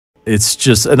it's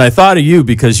just, and I thought of you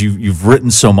because you've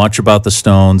written so much about the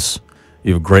Stones.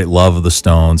 You have a great love of the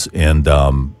Stones, and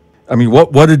I mean,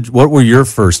 what were your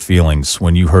first feelings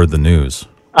when you heard the news?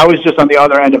 I was just on the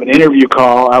other end of an interview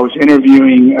call. I was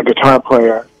interviewing a guitar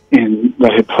player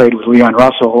that had played with Leon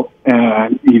Russell,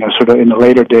 and sort of in the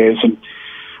later days, and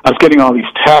I was getting all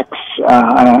these texts,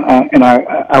 and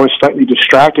I was slightly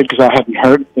distracted because I hadn't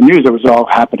heard the news that was all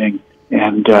happening.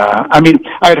 And I mean,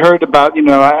 I had heard about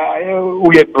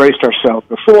we had braced ourselves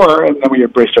before, and then we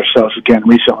had braced ourselves again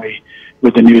recently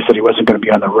with the news that he wasn't going to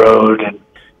be on the road, and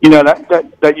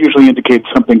that usually indicates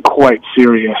something quite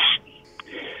serious.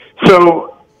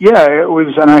 So yeah, it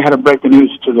was, and I had to break the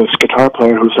news to this guitar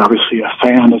player who's obviously a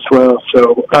fan as well.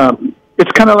 So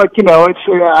it's kind of like it's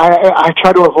I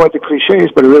try to avoid the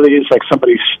cliches, but it really is like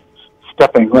somebody's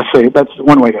stepping. Let's say that's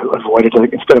one way to avoid it.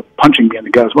 Like, instead of punching me in the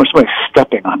gut, it's more somebody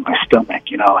stepping on my stomach.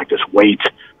 Like this weight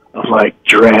of like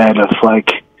dread of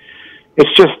like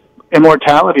it's just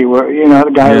immortality. Where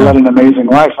the guy who led an amazing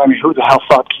life. I mean, who the hell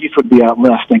thought Keith would be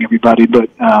outlasting everybody? But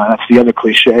that's the other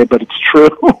cliche. But it's true.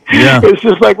 Yeah. It's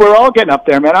just like we're all getting up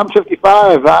there, man. I'm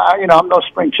 55. I'm no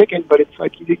spring chicken, but it's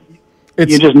like you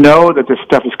just know that this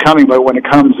stuff is coming. But when it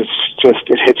comes,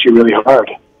 it hits you really hard.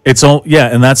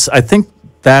 And I think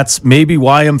that's maybe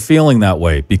why I'm feeling that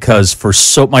way, because for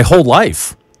my whole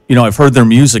life, I've heard their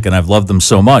music and I've loved them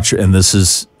so much, and this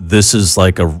is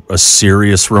like a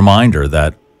serious reminder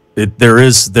that there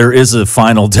is a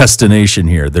final destination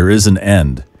here. There is an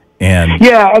end, and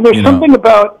and there's something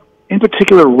about, in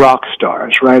particular, rock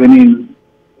stars, right? I mean,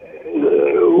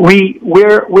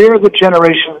 we're the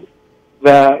generation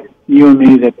that you and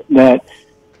me that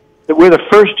we're the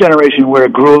first generation where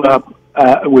it grew up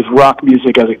with rock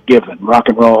music as a given. Rock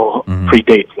and roll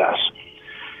predates us.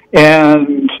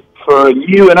 And for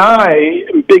you and I,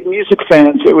 big music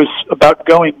fans, it was about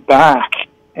going back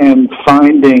and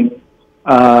finding,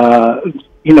 I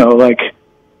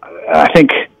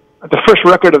think the first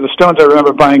record of the Stones I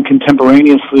remember buying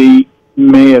contemporaneously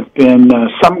may have been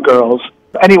Some Girls.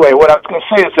 Anyway, what I was going to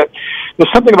say is that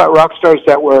there's something about rock stars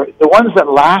that were the ones that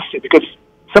lasted, because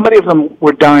so many of them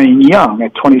were dying young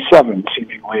at 27,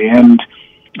 seemingly. And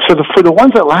so for the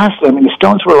ones that lasted, I mean, the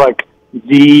Stones were like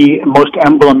the most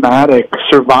emblematic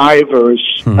survivors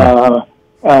of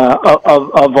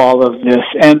all of this.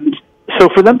 And so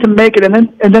for them to make it, and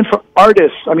then for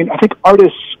artists, I mean, I think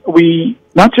artists,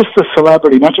 not just the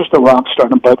celebrity, not just the rock star,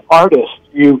 but artists,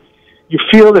 you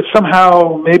feel that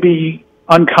somehow, maybe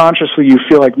unconsciously, you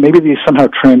feel like maybe these somehow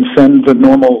transcend the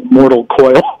normal mortal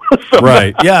coil.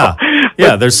 Right. Yeah.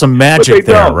 Yeah. There's some magic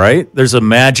there, right? There's a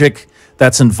magic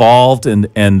that's involved,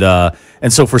 and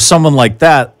so for someone like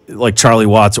that, like Charlie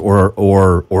Watts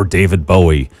or David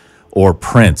Bowie or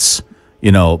Prince,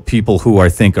 people who I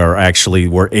think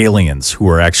were aliens who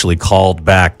were actually called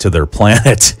back to their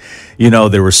planet.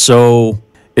 They were so,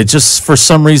 it just for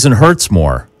some reason hurts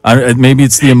more. Maybe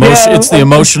it's the emotion. It's the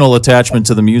emotional attachment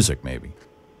to the music. Maybe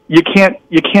you can't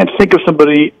think of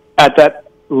somebody at that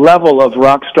level of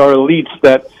rock star elites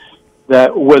that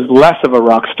was less of a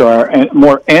rock star and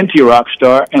more anti-rock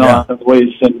star in a lot of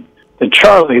ways than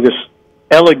Charlie. This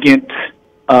elegant,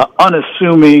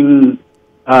 unassuming.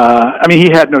 I mean,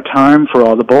 he had no time for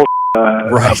all the bullshit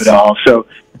of it all. So,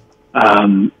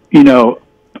 but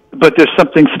there's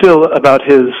something still about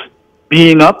his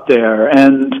being up there,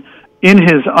 and in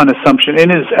his unassumption, in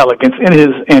his elegance, in his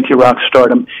anti-rock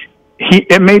stardom,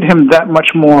 it made him that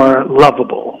much more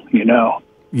lovable,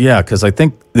 Yeah, because I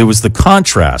think there was the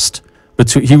contrast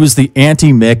between, he was the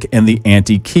anti-Mick and the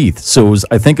anti-Keith. So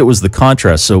I think it was the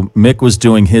contrast. So Mick was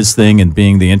doing his thing and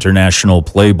being the international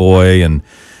playboy and,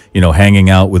 hanging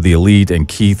out with the elite, and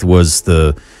Keith was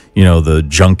the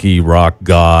junkie rock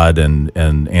god and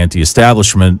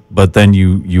anti-establishment. But then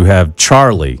you have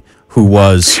Charlie, who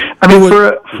was... I mean,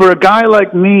 for a guy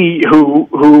like me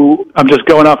who I'm just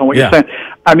going off on what you're saying.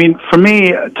 I mean, for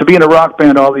me, to be in a rock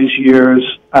band all these years,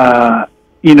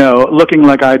 looking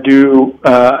like I do,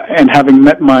 and having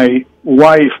met my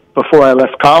wife before I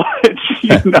left college,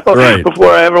 before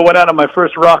I ever went out on my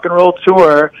first rock and roll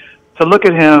tour, to look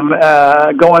at him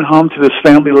going home to this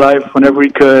family life whenever he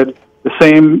could, the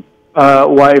same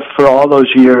wife for all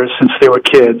those years since they were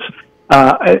kids.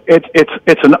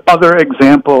 It's another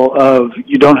example of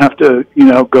you don't have to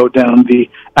go down the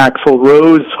Axl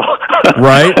Rose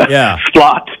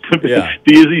slot to the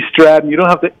Izzy Stradlin. You don't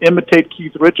have to imitate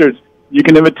Keith Richards. You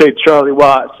can imitate Charlie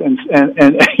Watts and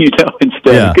instead.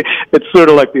 Yeah. It's sort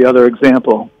of like the other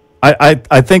example.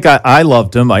 I think I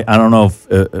loved him. I don't know if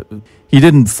he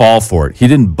didn't fall for it. He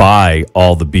didn't buy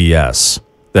all the BS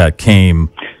that came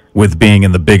with being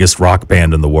in the biggest rock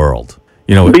band in the world.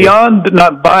 beyond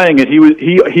not buying it,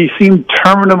 he seemed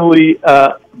terminally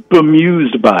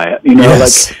bemused by it.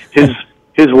 Yes. Like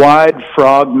his wide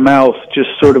frog mouth, just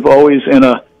sort of always in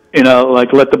a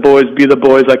like, let the boys be the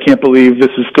boys. I can't believe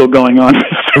this is still going on.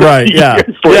 Right. Yeah.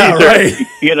 Yeah. Right.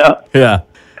 Yeah.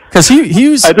 Because he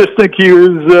was. I just think he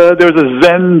was. There was a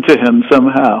zen to him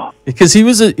somehow. Because he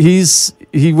was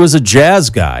a jazz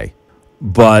guy,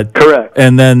 but correct.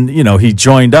 And then he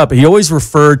joined up. He always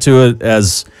referred to it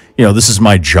as this is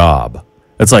my job.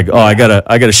 It's like, oh, I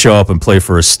gotta show up and play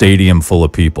for a stadium full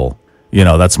of people.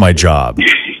 That's my job.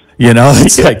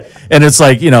 It's like, and it's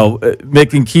like,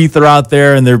 Mick and Keith are out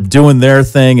there and they're doing their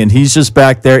thing, and he's just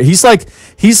back there. He's like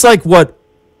what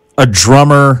a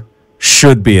drummer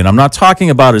should be. And I'm not talking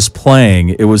about his playing.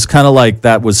 It was kind of like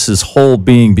that was his whole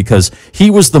being, because he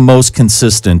was the most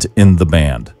consistent in the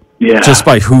band. Yeah. Just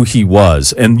by who he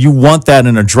was. And you want that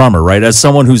in a drummer, right? As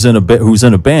someone who's in a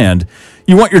band,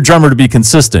 you want your drummer to be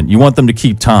consistent. You want them to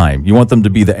keep time. You want them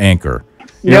to be the anchor.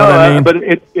 You know what I mean? But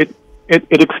it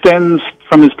extends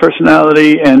from his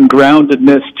personality and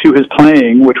groundedness to his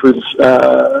playing, which was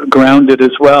grounded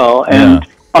as well and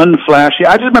unflashy.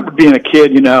 I just remember being a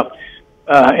kid, in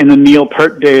the Neil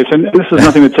Peart days, and this is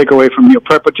nothing to take away from Neil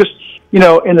Peart, but just, in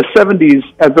the 70s,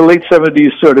 as the late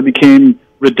 70s sort of became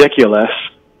ridiculous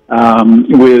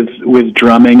with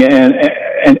drumming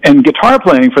and guitar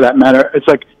playing, for that matter, it's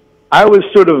like I was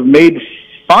sort of made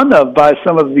fun of by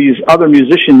some of these other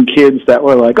musician kids that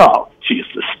were like, oh, geez,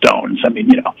 the Stones. I mean,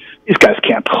 these guys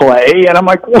can't play. And I'm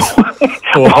like, what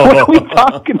are we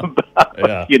talking about?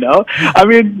 Yeah. I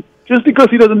mean, just because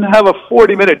he doesn't have a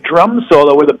 40-minute drum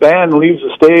solo where the band leaves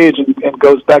the stage and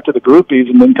goes back to the groupies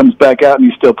and then comes back out and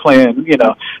he's still playing,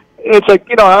 it's like,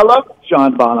 I love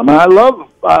John Bonham and I love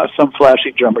some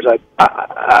flashy drummers.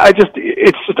 I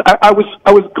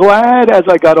was glad as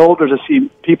I got older to see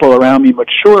people around me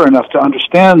mature enough to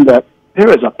understand that there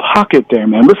is a pocket there,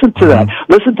 man. Listen to that.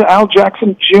 Listen to Al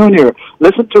Jackson Jr.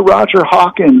 Listen to Roger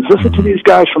Hawkins. Listen to these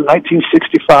guys from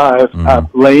 1965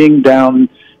 laying down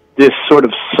this sort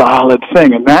of solid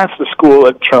thing. And that's the school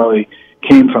that Charlie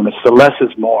came from. It's the less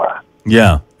is more.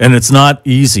 Yeah, and it's not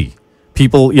easy.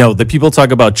 People, the people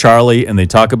talk about Charlie and they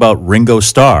talk about Ringo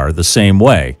Starr the same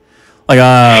way. Like,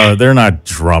 they're not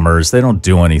drummers. They don't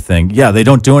do anything. Yeah, they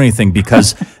don't do anything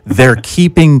because they're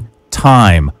keeping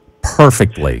time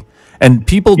perfectly. And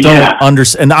people don't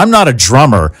understand. And I'm not a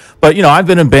drummer, but, I've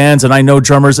been in bands and I know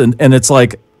drummers. And it's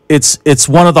like, it's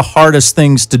one of the hardest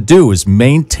things to do is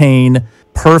maintain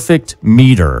perfect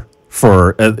meter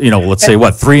for, let's say,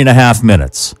 3.5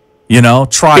 minutes.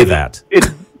 Try that.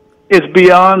 It's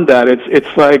beyond that.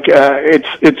 It's like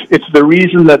it's the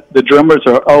reason that the drummers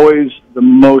are always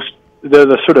they're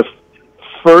the sort of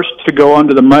first to go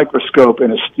under the microscope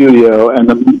in a studio, and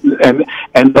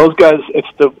those guys, it's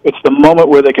the moment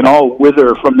where they can all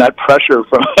wither from that pressure.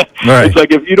 Right. It's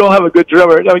like, if you don't have a good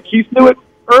drummer, I mean, Keith knew it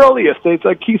earliest. It's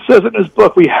like Keith says in his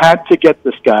book, we had to get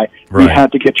this guy. Right. We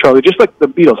had to get Charlie, just like the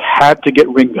Beatles had to get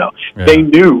Ringo. Yeah. They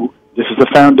knew this is the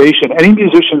foundation. Any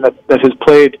musician that has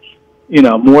played,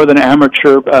 more than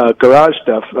amateur garage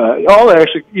stuff,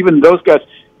 even those guys,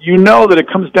 that it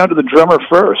comes down to the drummer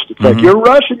first. It's like, you're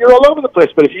Rush and you're all over the place,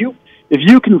 but if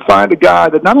you can find a guy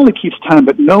that not only keeps time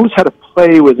but knows how to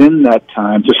play within that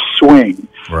time, to swing,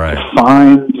 to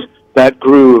find that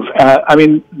groove. I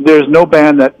mean, there's no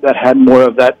band that had more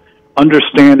of that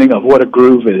understanding of what a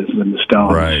groove is than the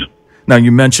Stones. Right. Now,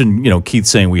 you mentioned, Keith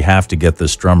saying we have to get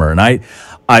this drummer, and I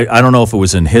don't know if it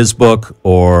was in his book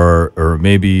or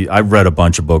maybe I've read a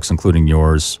bunch of books, including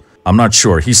yours. I'm not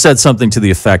sure. He said something to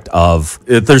the effect of,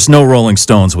 there's no Rolling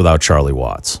Stones without Charlie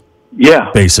Watts.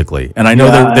 Yeah. Basically. And I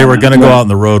know they were going to go out on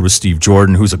the road with Steve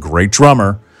Jordan, who's a great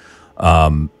drummer.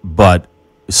 But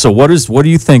so what do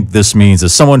you think this means?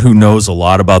 As someone who knows a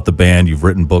lot about the band, you've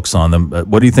written books on them,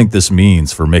 what do you think this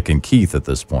means for Mick and Keith at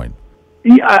this point?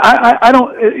 Yeah, I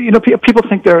don't, people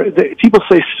think people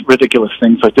say ridiculous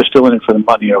things like they're still in it for the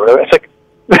money or whatever. It's like,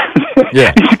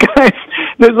 these guys,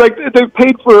 they're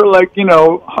paid for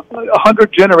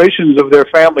 100 generations of their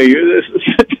family.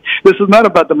 This is not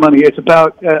about the money. It's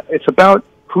about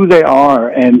who they are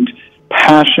and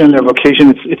passion, their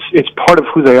vocation. It's part of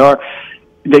who they are.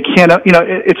 They can't,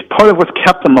 it's part of what's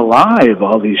kept them alive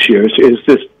all these years is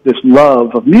this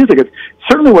love of music. It's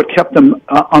certainly what kept them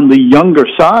on the younger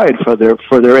side for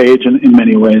their age in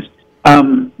many ways.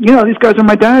 These guys are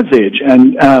my dad's age,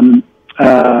 and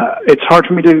it's hard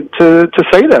for me to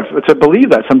say that, to believe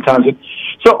that sometimes.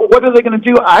 So what are they going to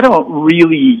do? I don't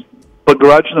really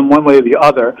begrudge them one way or the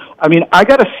other. I mean, I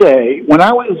got to say,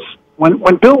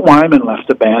 when Bill Wyman left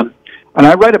the band, and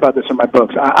I write about this in my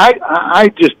books, I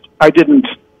didn't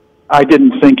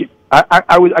think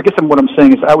I guess what I'm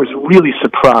saying is I was really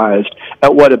surprised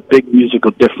at what a big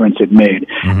musical difference it made.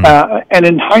 And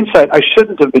in hindsight, I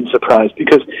shouldn't have been surprised,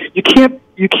 because you can't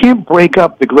break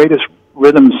up the greatest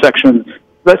rhythm section,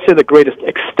 let's say the greatest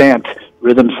extant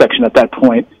rhythm section at that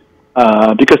point,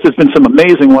 because there's been some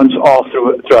amazing ones all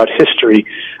throughout history,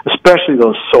 especially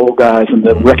those soul guys and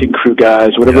the Wrecking Crew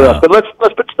guys, whatever else. But let's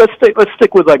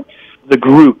stick with like the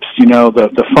groups,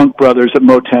 the Funk Brothers at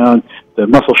Motown, the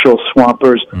Muscle Shoals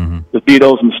Swampers, the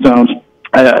Beatles and Stones,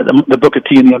 the Booker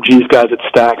T and the MGs guys at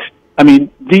Stax. I mean,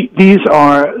 there's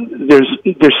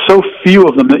so few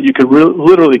of them that you could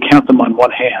literally count them on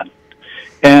one hand.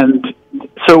 And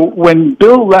so when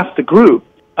Bill left the group,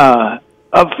 a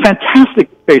fantastic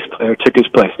bass player took his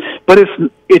place. But it's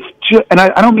just, and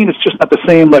I don't mean it's just not the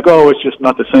same, like, oh, it's just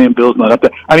not the same, Bill's not up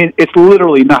there. I mean, it's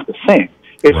literally not the same.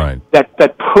 It's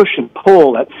that push and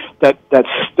pull, that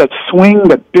swing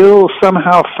that Bill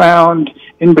somehow found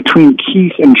in between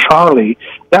Keith and Charlie.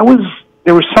 There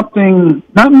was something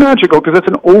not magical, because that's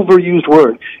an overused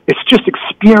word. It's just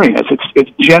experience.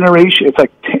 It's generation. It's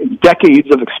like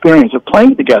decades of experience of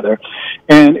playing together,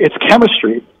 and it's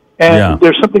chemistry. And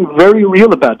there's something very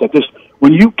real about that.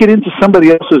 When you get into somebody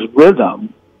else's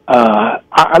rhythm.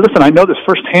 I know this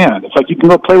firsthand. It's like you can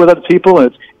go play with other people,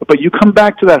 but you come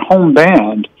back to that home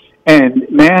band, and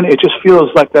man, it just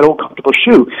feels like that old comfortable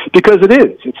shoe, because it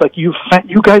is. It's like you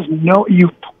guys know,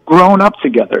 you've grown up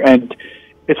together, and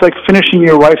it's like finishing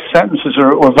your wife's sentences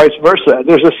or vice versa.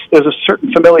 There's a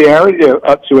certain familiarity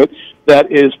to it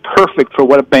that is perfect for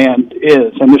what a band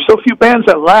is, and there's so few bands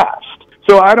that last.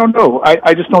 So I don't know.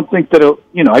 I just don't think that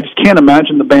I just can't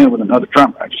imagine the band with another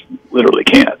drummer. I just literally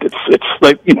can't. It's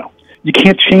like, you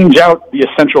can't change out the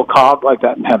essential cog like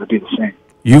that and have it be the same.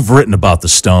 You've written about the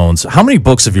Stones. How many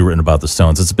books have you written about the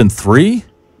Stones? It's been 3?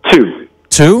 2.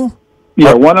 2?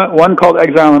 Yeah, one called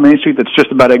Exile on Main Street that's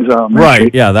just about exile on Main Street.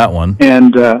 Right, yeah, that one.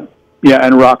 And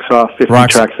and Rocks Off, 50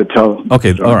 tracks that tell.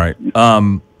 Okay, all right.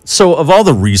 So of all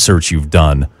the research you've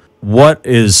done, what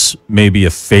is maybe a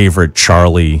favorite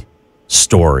Charlie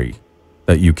story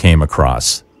that you came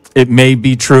across? It may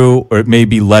be true or it may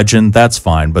be legend, that's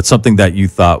fine, but something that you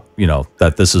thought,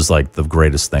 that this is like the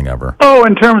greatest thing ever. Oh,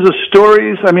 in terms of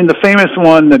stories, I mean, the famous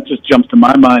one that just jumps to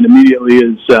my mind immediately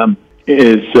is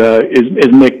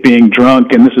Mick being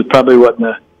drunk, and this is probably in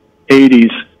the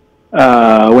 80s,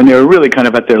 when they were really kind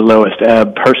of at their lowest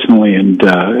ebb personally and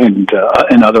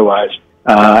otherwise.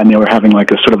 And they were having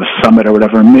like a sort of a summit or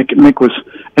whatever. And Mick was,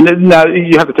 and then, now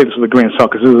you have to take this with a grain of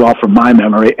salt, because this is all from my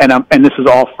memory, and this is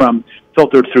all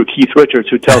filtered through Keith Richards,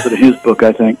 who tells it in his book,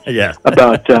 I think,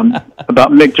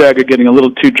 about Mick Jagger getting a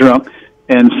little too drunk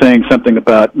and saying something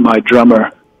about my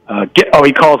drummer.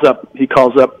 He calls up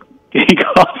Charlie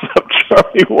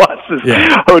Watts'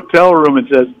 hotel room and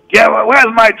says, "Yeah, well,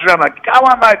 where's my drummer? I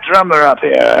want my drummer up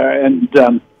here."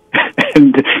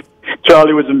 And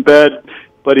Charlie was in bed.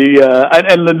 But he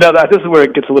this is where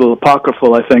it gets a little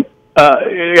apocryphal, I think.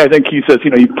 I think he says,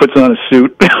 he puts on a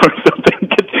suit or something,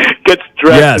 gets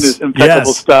dressed in his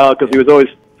impeccable style, because he was always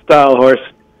style horse.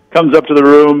 Comes up to the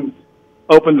room,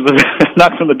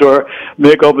 knocks on the door.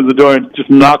 Mick opens the door and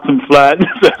just knocks him flat and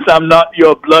says, "I'm not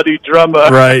your bloody drummer."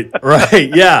 Right,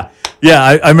 yeah.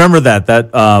 I remember that.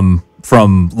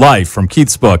 From Life, from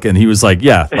Keith's book, and he was like,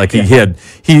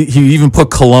 he even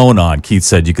put cologne on. Keith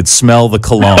said you could smell the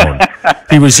cologne.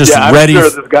 He was just ready. I'm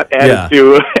sure this got added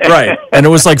to. Right, and it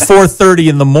was like 4:30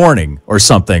 in the morning or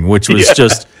something, which was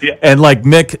just and like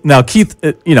Mick. Now Keith,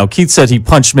 Keith said he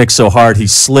punched Mick so hard he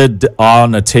slid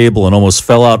on a table and almost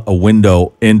fell out a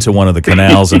window into one of the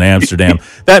canals in Amsterdam.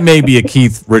 That may be a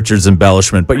Keith Richards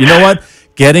embellishment, but you know what?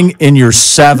 Getting in your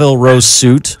Savile Row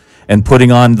suit and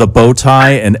putting on the bow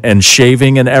tie and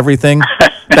shaving and everything,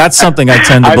 that's something I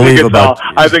tend to believe about.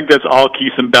 I think that's all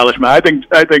Keith's embellishment. I think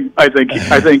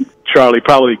Charlie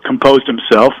probably composed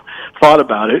himself, thought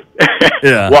about it,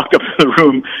 walked up to the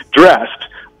room dressed.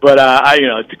 But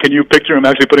can you picture him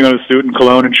actually putting on a suit and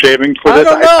cologne and shaving for this?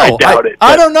 I doubt it.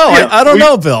 I don't know. I don't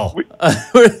know, Bill.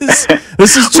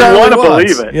 This is Charlie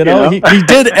Watts. Believe it. He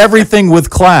did everything with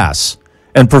class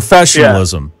and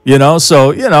professionalism,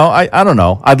 So, I don't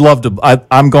know. I'd love to.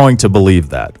 I'm going to believe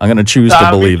that. I'm going to choose to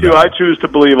believe that. I choose to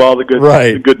believe all the good,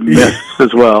 the good myths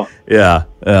as well. Yeah.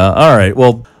 All right.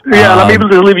 Well. Yeah. Let me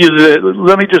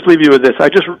just leave you with this. I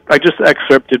just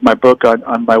excerpted my book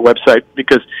on my website,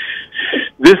 because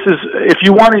this is, if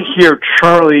you want to hear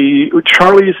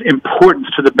Charlie's importance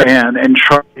to the band, and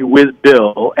Charlie with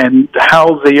Bill, and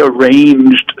how they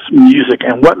arranged music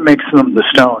and what makes them the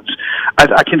Stones.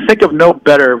 I can think of no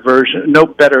better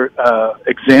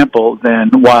example than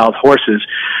Wild Horses,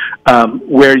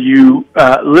 where you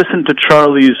listen to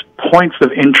Charlie's points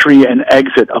of entry and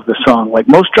exit of the song. Like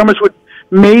most drummers would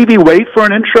maybe wait for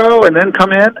an intro and then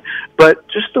come in, but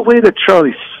just the way that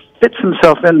Charlie fits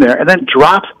himself in there and then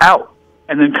drops out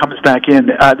and then comes back in.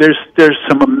 There's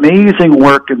some amazing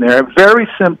work in there. Very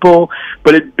simple,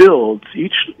 but it builds.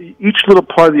 Each little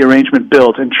part of the arrangement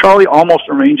builds, and Charlie almost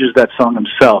arranges that song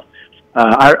himself.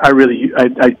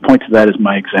 I point to that as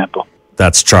my example.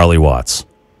 That's Charlie Watts,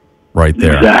 right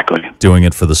there. Exactly. Doing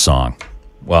it for the song.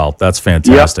 Well, that's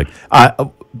fantastic.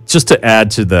 Yep. Just to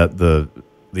add to the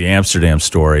Amsterdam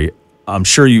story, I'm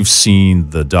sure you've seen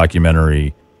the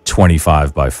documentary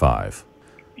 25 by 5.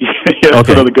 Yeah, that's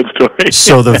another good story.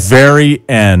 So the very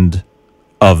end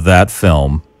of that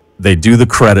film, they do the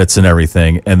credits and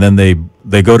everything, and then they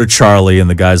go to Charlie, and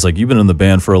the guy's like, "You've been in the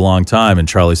band for a long time," and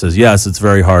Charlie says, "Yes, it's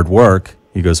very hard work."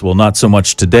 He goes, "Well, not so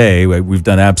much today. We've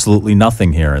done absolutely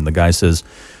nothing here." And the guy says,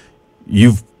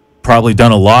 "You've probably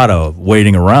done a lot of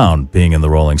waiting around being in the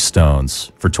Rolling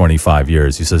Stones for 25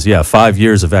 years. He says, "Yeah, 5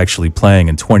 years of actually playing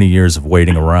and 20 years of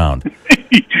waiting around."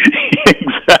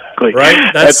 Exactly.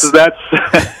 Right?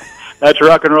 That's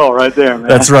rock and roll right there, man.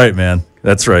 That's right, man.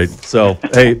 That's right. So,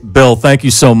 hey, Bill, thank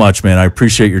you so much, man. I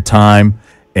appreciate your time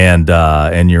and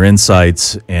your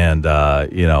insights. And,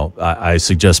 I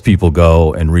suggest people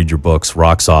go and read your books,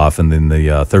 Rocks Off, and then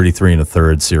the 33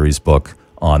 1/3 series book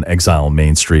on Exile on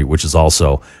Main Street, which is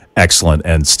also excellent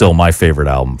and still my favorite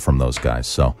album from those guys.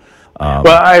 So,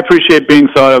 well, I appreciate being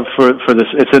thought of for this.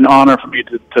 It's an honor for me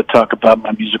to talk about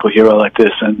my musical hero like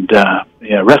this. And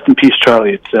rest in peace,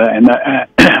 Charlie. It's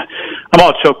I'm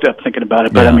all choked up thinking about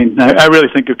it. But I mean, I really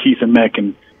think of Keith and Mick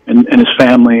and his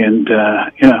family, and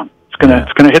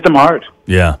it's gonna hit them hard.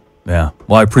 Yeah. Well,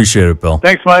 I appreciate it, Bill.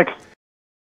 Thanks, Mike.